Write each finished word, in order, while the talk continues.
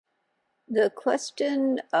The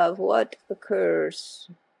question of what occurs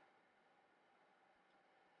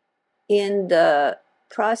in the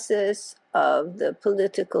process of the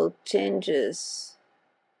political changes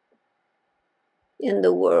in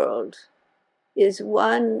the world is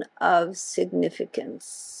one of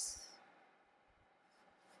significance.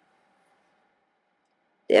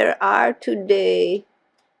 There are today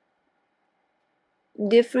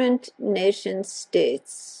different nation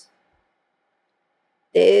states.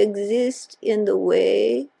 They exist in the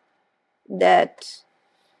way that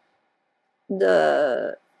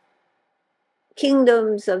the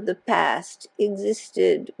kingdoms of the past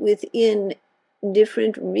existed within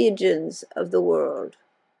different regions of the world.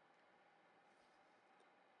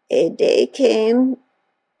 A day came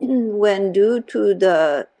when, due to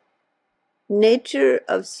the nature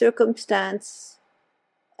of circumstance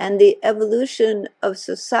and the evolution of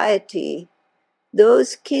society,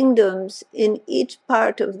 those kingdoms in each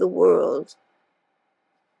part of the world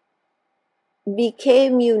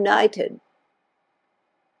became united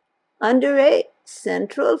under a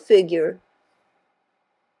central figure,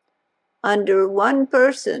 under one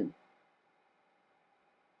person,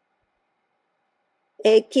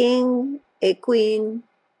 a king, a queen.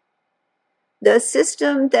 The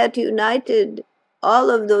system that united all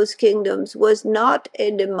of those kingdoms was not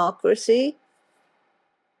a democracy,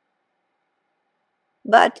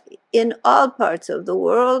 but in all parts of the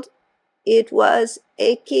world, it was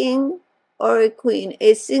a king or a queen,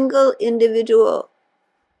 a single individual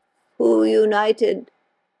who united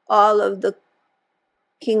all of the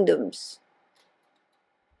kingdoms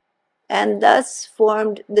and thus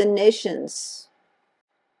formed the nations.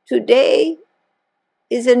 Today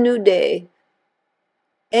is a new day,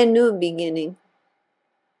 a new beginning.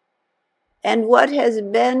 And what has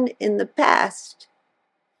been in the past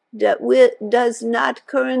does not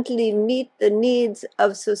currently meet the needs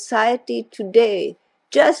of society today,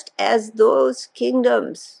 just as those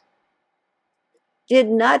kingdoms did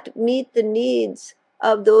not meet the needs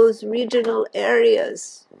of those regional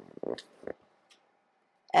areas.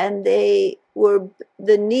 And the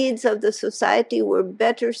needs of the society were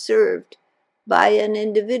better served by an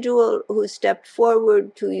individual who stepped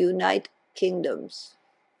forward to unite kingdoms.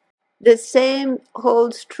 The same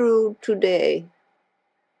holds true today.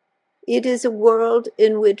 It is a world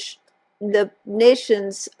in which the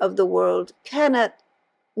nations of the world cannot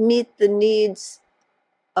meet the needs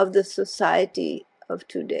of the society of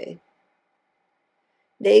today.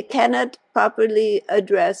 They cannot properly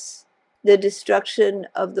address the destruction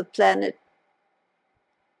of the planet.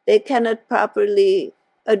 They cannot properly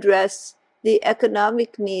address the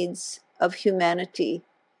economic needs of humanity,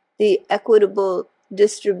 the equitable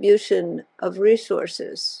distribution of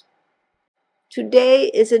resources. Today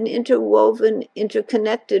is an interwoven,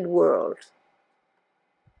 interconnected world.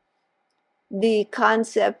 The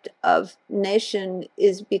concept of nation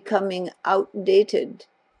is becoming outdated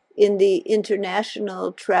in the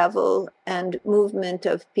international travel and movement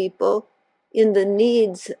of people, in the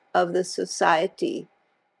needs of the society.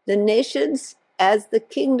 The nations, as the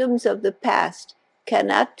kingdoms of the past,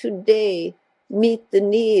 cannot today meet the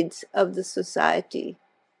needs of the society.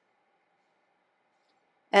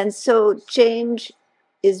 And so change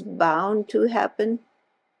is bound to happen.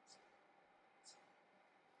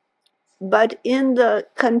 But in the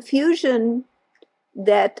confusion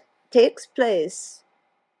that takes place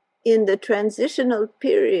in the transitional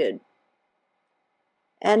period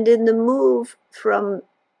and in the move from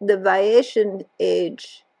the Vaishyan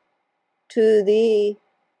age to the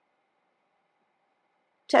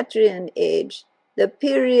Kshatriyan age, the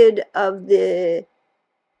period of the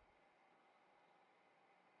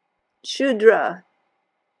Shudra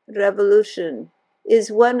revolution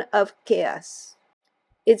is one of chaos.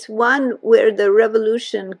 It's one where the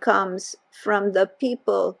revolution comes from the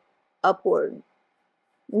people upward,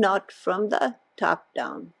 not from the top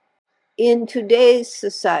down. In today's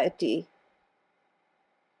society,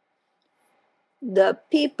 the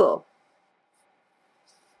people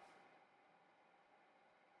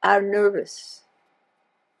are nervous.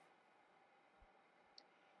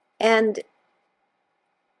 And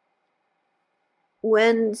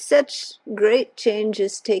when such great change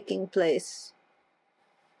is taking place,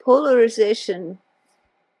 polarization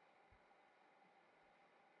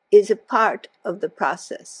is a part of the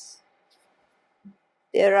process.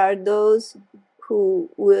 There are those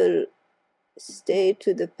who will stay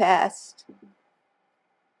to the past.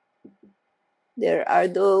 There are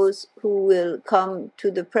those who will come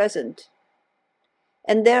to the present.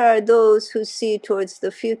 And there are those who see towards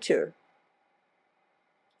the future.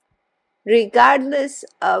 Regardless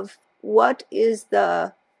of what is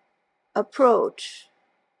the approach,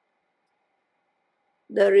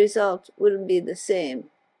 the result will be the same.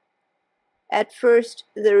 At first,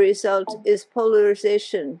 the result is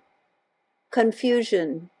polarization,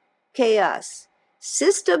 confusion, chaos.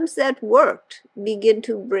 Systems that worked begin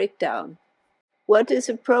to break down. What is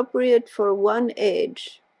appropriate for one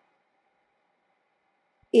age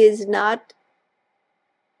is not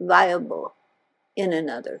viable in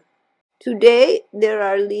another. Today, there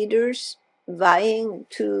are leaders vying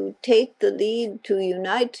to take the lead to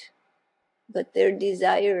unite, but their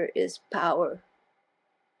desire is power.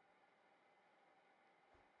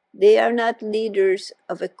 They are not leaders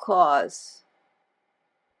of a cause.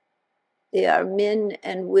 They are men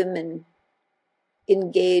and women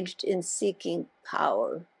engaged in seeking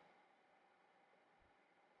power.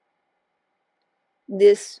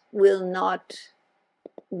 This will not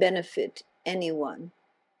benefit anyone.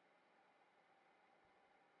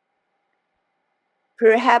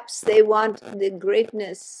 Perhaps they want the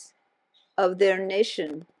greatness of their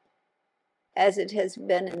nation as it has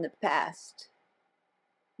been in the past.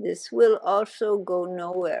 This will also go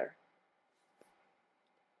nowhere.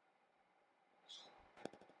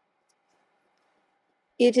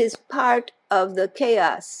 It is part of the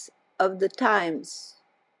chaos of the times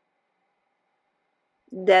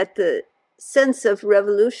that the sense of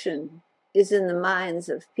revolution is in the minds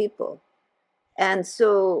of people. And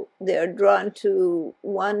so they're drawn to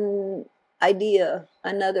one idea,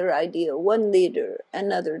 one leader,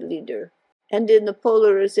 another leader. And in the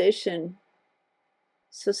polarization,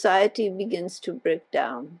 society begins to break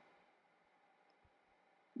down.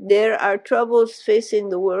 There are troubles facing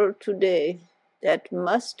the world today that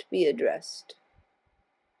must be addressed.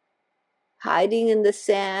 Hiding in the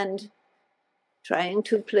sand, trying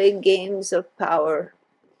to play games of power,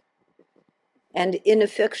 and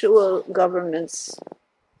ineffectual governments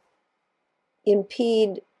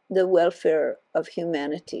impede the welfare of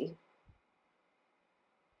humanity.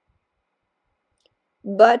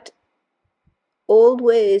 But old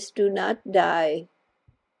ways do not die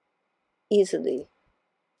easily.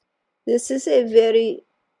 This is a very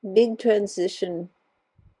big transition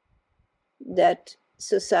that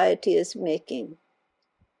society is making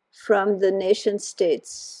from the nation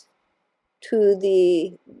states to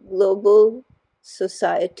the global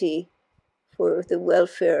society for the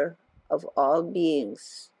welfare of all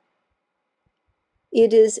beings.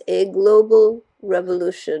 It is a global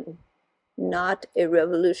revolution, not a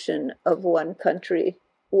revolution of one country,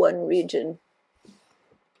 one region.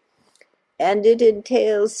 And it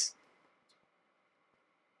entails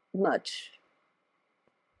much.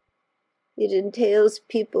 It entails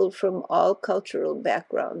people from all cultural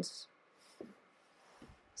backgrounds,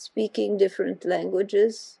 speaking different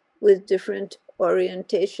languages with different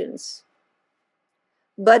orientations.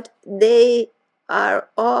 But they are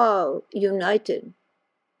all united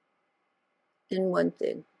in one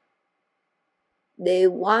thing. They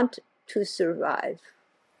want to survive.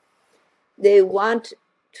 They want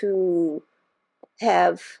to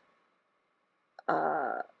have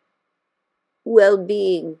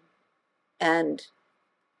well-being and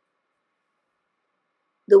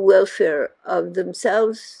the welfare of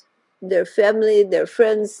themselves, their family, their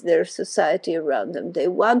friends, their society around them. They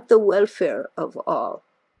want the welfare of all.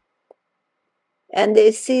 And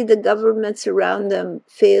they see the governments around them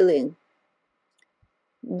failing.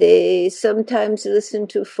 They sometimes listen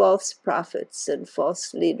to false prophets and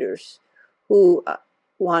false leaders who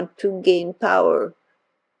want to gain power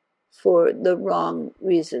for the wrong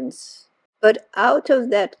reasons. But out of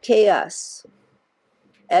that chaos,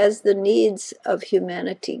 as the needs of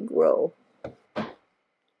humanity grow,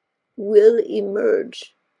 will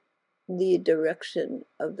emerge the direction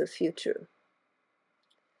of the future.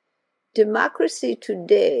 Democracy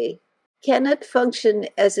today cannot function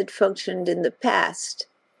as it functioned in the past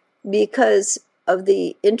because of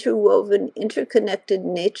the interwoven, interconnected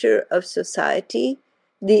nature of society,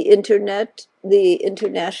 the internet, the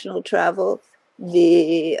international travel,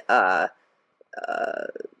 the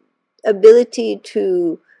ability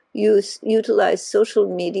to utilize social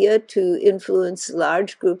media to influence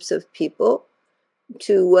large groups of people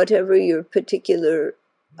to whatever your particular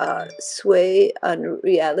sway on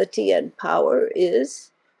reality and power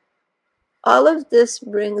is. All of this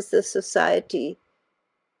brings the society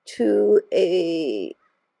to a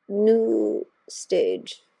new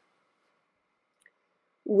stage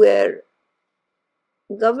where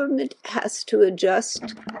government has to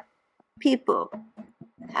adjust, people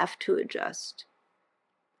have to adjust.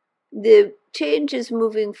 The change is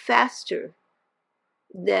moving faster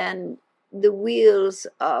than the wheels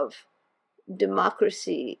of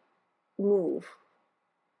democracy move.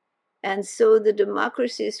 And so the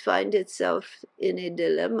democracies find itself in a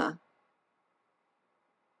dilemma.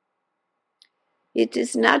 It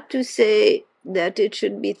is not to say that it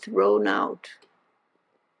should be thrown out,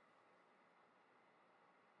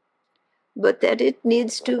 but that it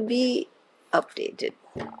needs to be updated.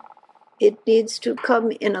 It needs to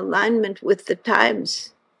come in alignment with the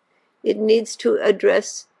times. It needs to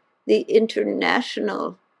address the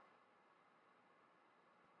international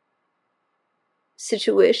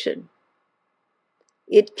situation.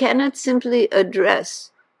 It cannot simply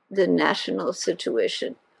address the national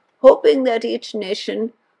situation, hoping that each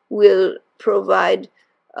nation will provide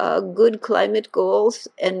good climate goals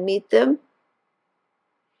and meet them.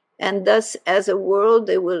 And thus, as a world,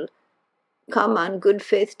 they will come on good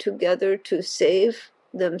faith together to save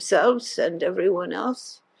themselves and everyone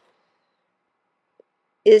else,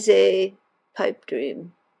 is a pipe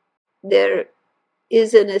dream. There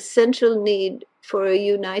is an essential need for a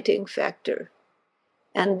uniting factor,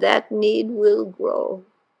 and that need will grow.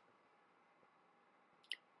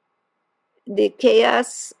 The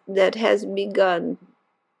chaos that has begun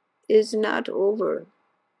is not over,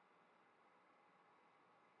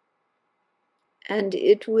 and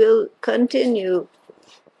it will continue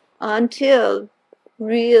until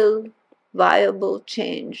real, viable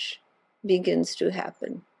change begins to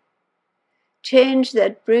happen. Change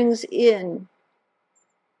that brings in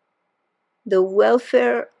the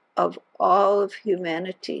welfare of all of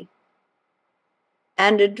humanity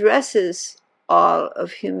and addresses all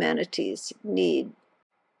of humanity's need.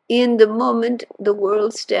 In the moment, the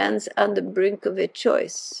world stands on the brink of a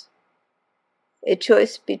choice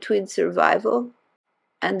between survival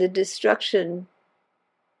and the destruction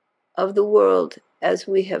of the world as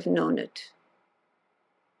we have known it.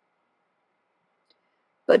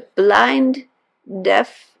 But blind,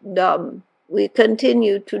 deaf, dumb, we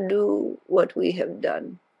continue to do what we have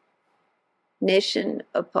done, nation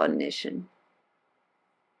upon nation.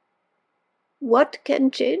 What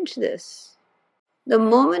can change this? The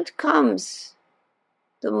moment comes,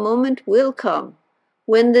 the moment will come,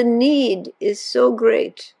 when the need is so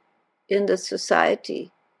great in the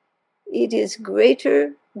society, it is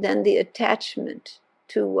greater than the attachment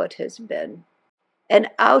to what has been. And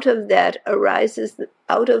out of that arises,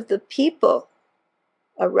 out of the people,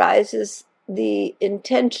 arises the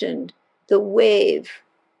intention, the wave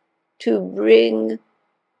to bring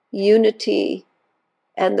unity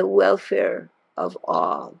and the welfare of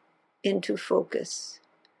all into focus.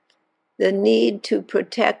 The need to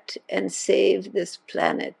protect and save this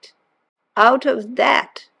planet. Out of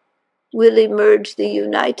that will emerge the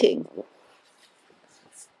uniting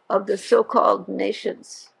of the so-called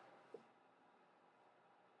nations.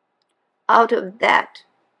 Out of that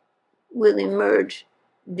will emerge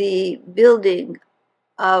the building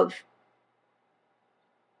of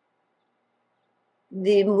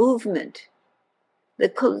the movement, the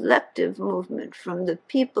collective movement from the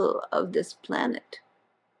people of this planet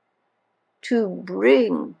to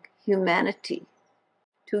bring humanity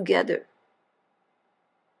together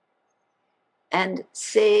and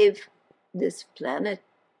save this planet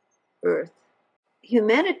Earth.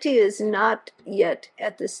 Humanity is not yet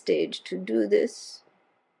at the stage to do this.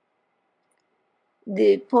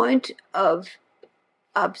 The point of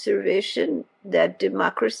observation that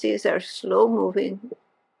democracies are slow moving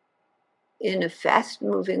in a fast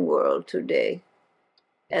moving world today,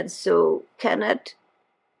 and so cannot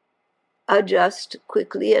adjust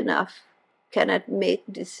quickly enough, cannot make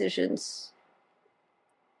decisions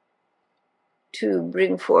to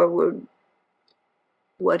bring forward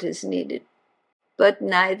what is needed. But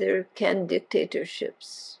neither can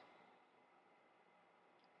dictatorships.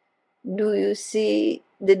 Do you see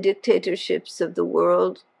the dictatorships of the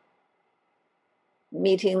world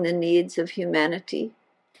meeting the needs of humanity?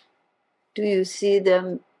 Do you see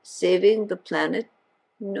them saving the planet?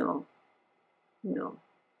 No, no.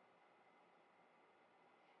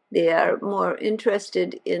 They are more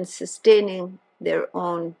interested in sustaining their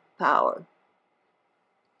own power.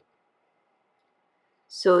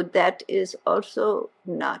 So that is also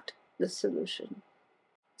not the solution.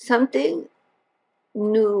 Something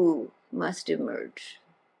new must emerge.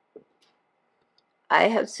 I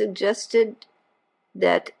have suggested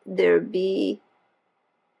that there be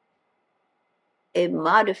a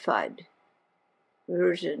modified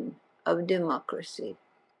version of democracy,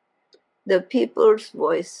 the people's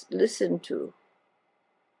voice listened to,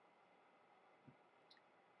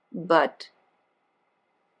 but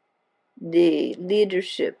the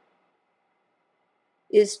leadership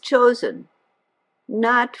is chosen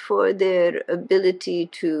not for their ability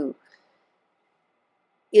to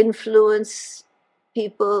influence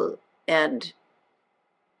people and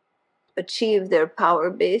achieve their power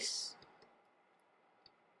base,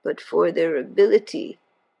 but for their ability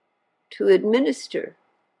to administer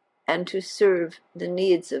and to serve the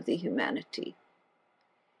needs of the humanity.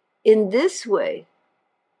 In this way,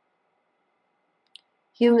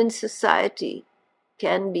 human society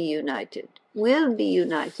can be united, will be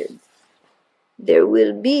united. There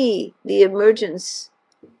will be the emergence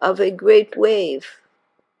of a great wave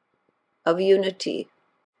of unity.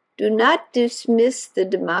 Do not dismiss the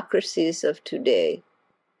democracies of today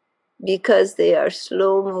because they are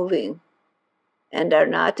slow moving and are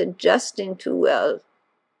not adjusting well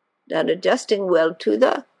to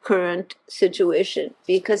the current situation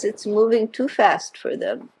because it's moving too fast for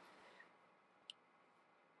them.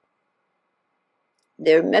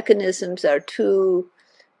 Their mechanisms are too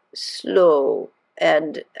slow,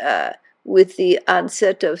 and with the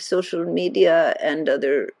onset of social media and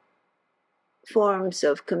other forms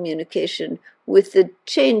of communication, with the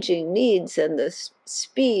changing needs and the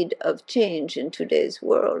speed of change in today's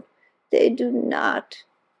world, they do not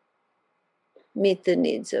meet the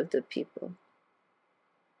needs of the people.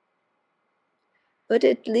 But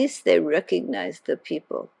at least they recognize the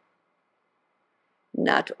people,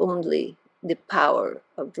 not only the power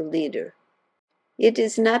of the leader. It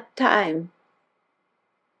is not time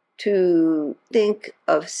to think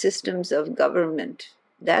of systems of government.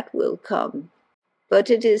 That will come. But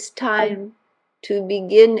it is time to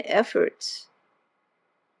begin efforts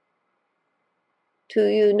to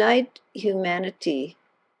unite humanity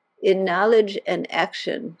in knowledge and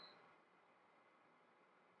action,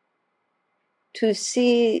 to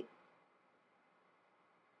see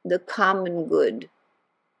the common good,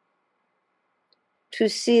 to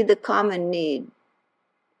see the common need,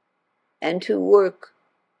 and to work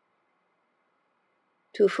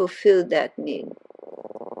to fulfill that need,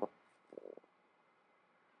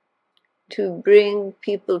 to bring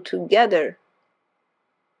people together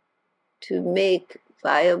to make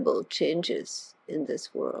viable changes in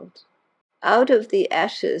this world. Out of the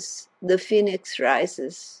ashes, the phoenix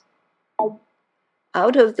rises.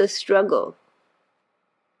 Out of the struggle,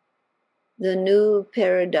 the new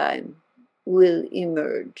paradigm will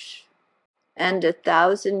emerge, and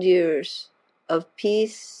 1,000 years of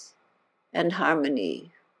peace and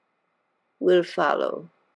harmony will follow,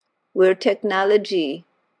 where technology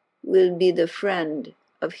will be the friend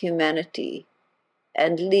of humanity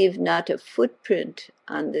and leave not a footprint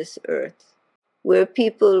on this earth, where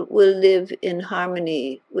people will live in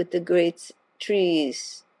harmony with the great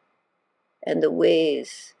trees and the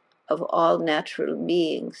ways of all natural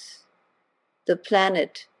beings, the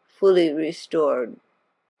planet fully restored.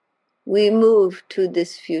 We move to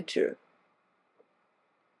this future,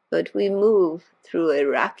 but we move through a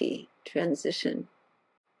rocky transition.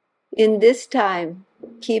 In this time,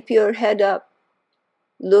 keep your head up,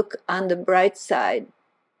 look on the bright side,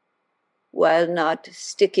 while not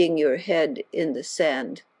sticking your head in the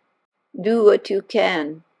sand. Do what you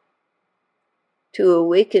can to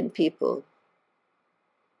awaken people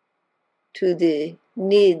to the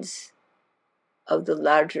needs of the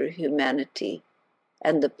larger humanity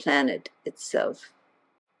and the planet itself.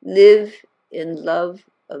 Live in love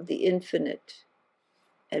of the infinite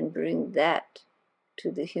and bring that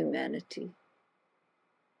to the humanity.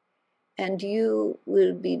 And you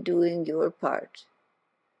will be doing your part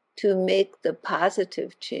to make the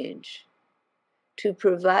positive change, to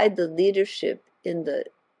provide the leadership in the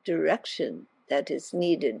direction that is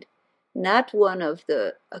needed, not one of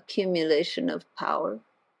the accumulation of power,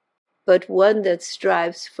 but one that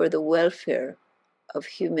strives for the welfare of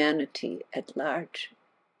humanity at large,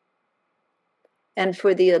 and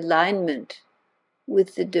for the alignment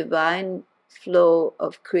with the divine flow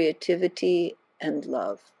of creativity and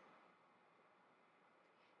love.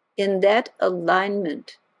 In that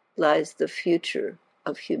alignment lies the future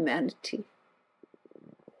of humanity.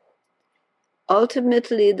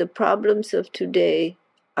 Ultimately, the problems of today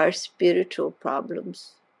are spiritual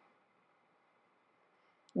problems.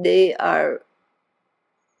 They are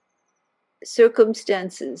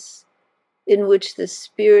circumstances in which the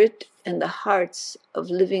spirit and the hearts of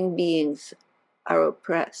living beings are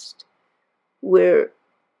oppressed, where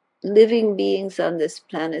living beings on this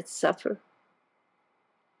planet suffer.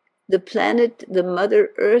 The planet, the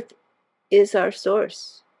Mother Earth, is our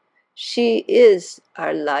source. She is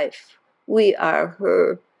our life. We are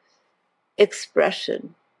her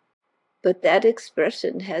expression. But that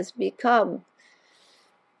expression has become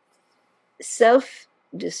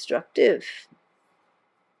self-destructive.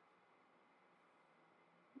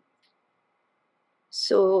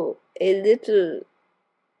 So a little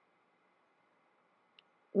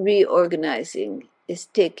reorganizing is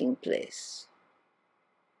taking place.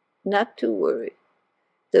 Not to worry.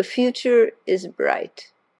 The future is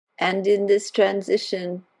bright. And in this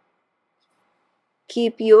transition,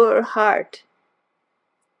 Keep your heart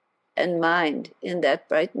and mind in that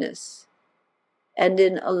brightness and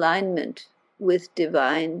in alignment with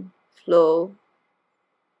divine flow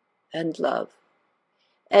and love.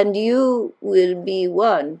 And you will be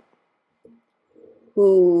one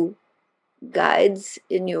who guides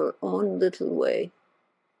in your own little way,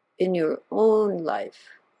 in your own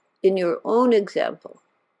life, in your own example,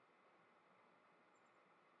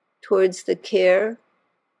 towards the care,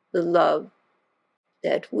 the love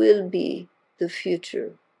that will be the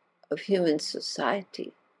future of human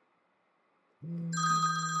society.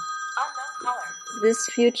 This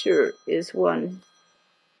future is one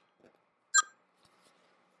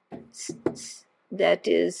that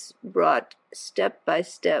is brought step by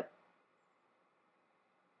step,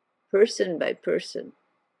 person by person.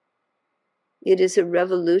 It is a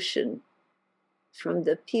revolution from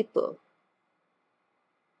the people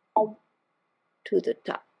to the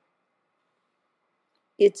top.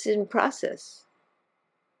 It's in process,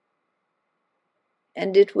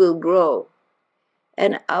 and it will grow.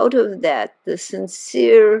 And out of that, the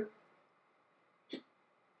sincere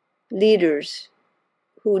leaders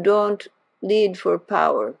who don't lead for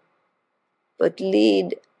power, but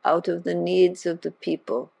lead out of the needs of the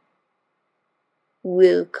people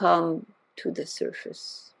will come to the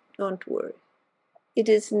surface. Don't worry. It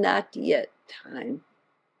is not yet time.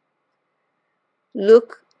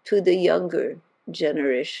 Look to the younger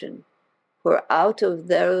generation, for out of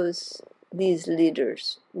these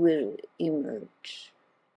leaders will emerge.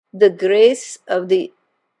 The grace of the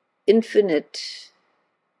infinite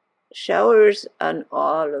showers on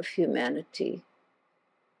all of humanity.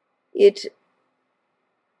 It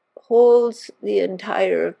holds the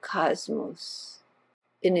entire cosmos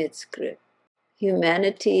in its grip.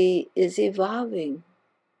 Humanity is evolving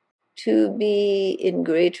to be in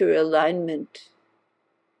greater alignment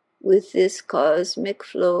with this cosmic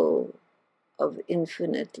flow of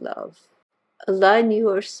infinite love. Align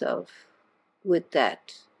yourself with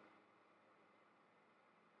that.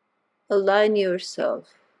 Align yourself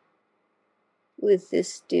with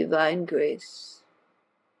this divine grace,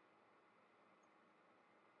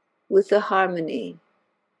 with the harmony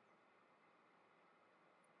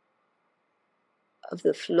of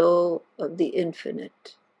the flow of the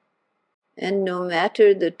infinite. And no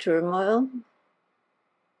matter the turmoil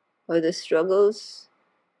or the struggles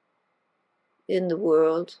in the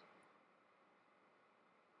world,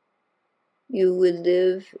 you will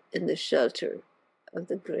live in the shelter of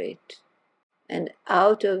the great. And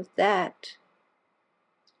out of that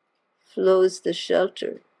flows the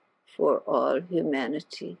shelter for all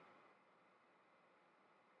humanity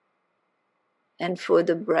and for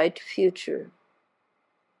the bright future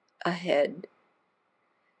ahead,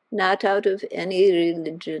 not out of any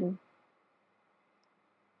religion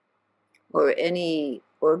or any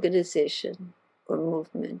organization or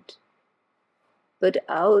movement, but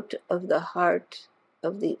out of the heart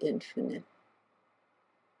of the infinite,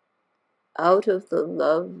 out of the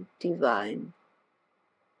love divine.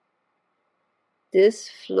 This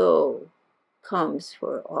flow comes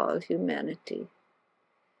for all humanity,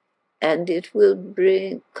 and it will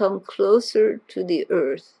come closer to the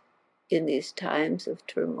earth in these times of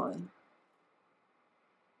turmoil.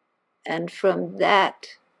 And from that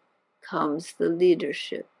comes the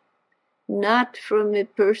leadership, not from a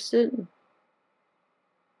person,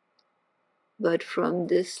 but from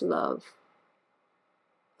this love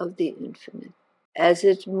of the infinite. As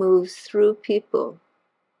it moves through people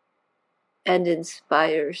and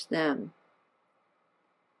inspires them,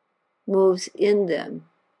 moves in them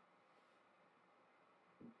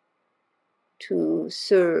to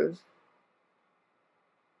serve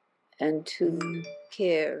and to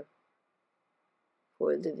care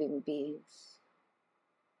for living beings.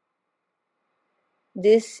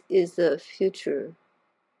 This is the future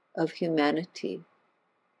of humanity,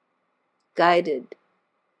 guided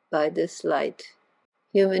by this light.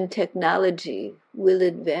 Human technology will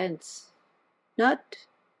advance, not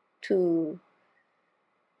to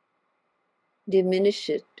diminish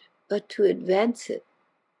it, but to advance it,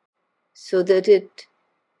 so that it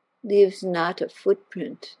leaves not a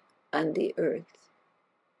footprint on the earth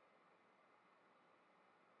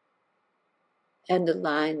and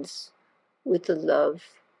aligns with the love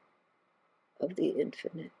of the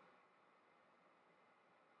infinite.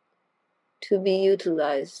 To be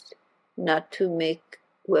utilized not to make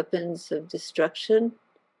weapons of destruction,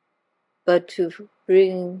 but to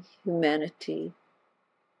bring humanity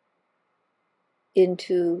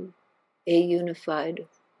into a unified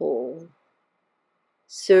whole,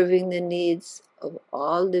 serving the needs of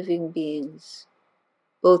all living beings,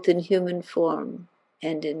 both in human form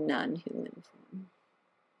and in non-human form.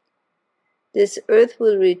 This earth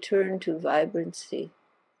will return to vibrancy.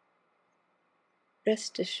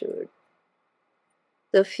 Rest assured.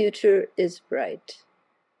 The future is bright,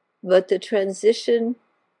 but the transition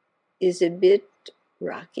is a bit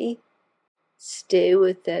rocky. Stay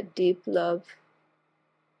with that deep love.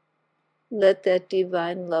 Let that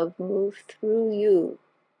divine love move through you,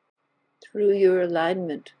 through your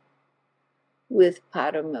alignment with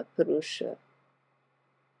Parama Purusha,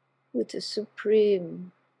 with the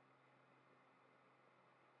Supreme,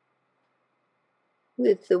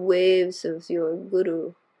 with the waves of your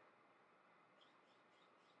Guru.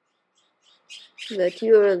 Let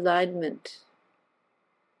your alignment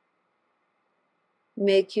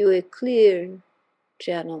make you a clear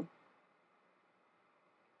channel,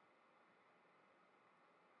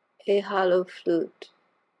 a hollow flute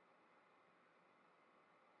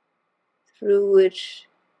through which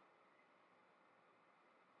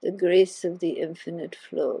the grace of the infinite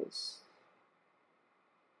flows.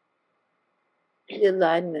 The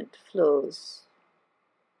alignment flows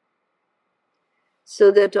so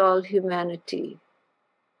that all humanity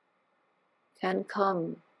can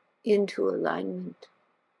come into alignment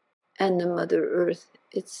and the Mother Earth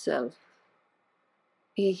itself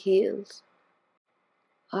be healed.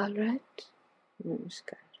 All right?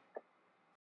 Namaskar.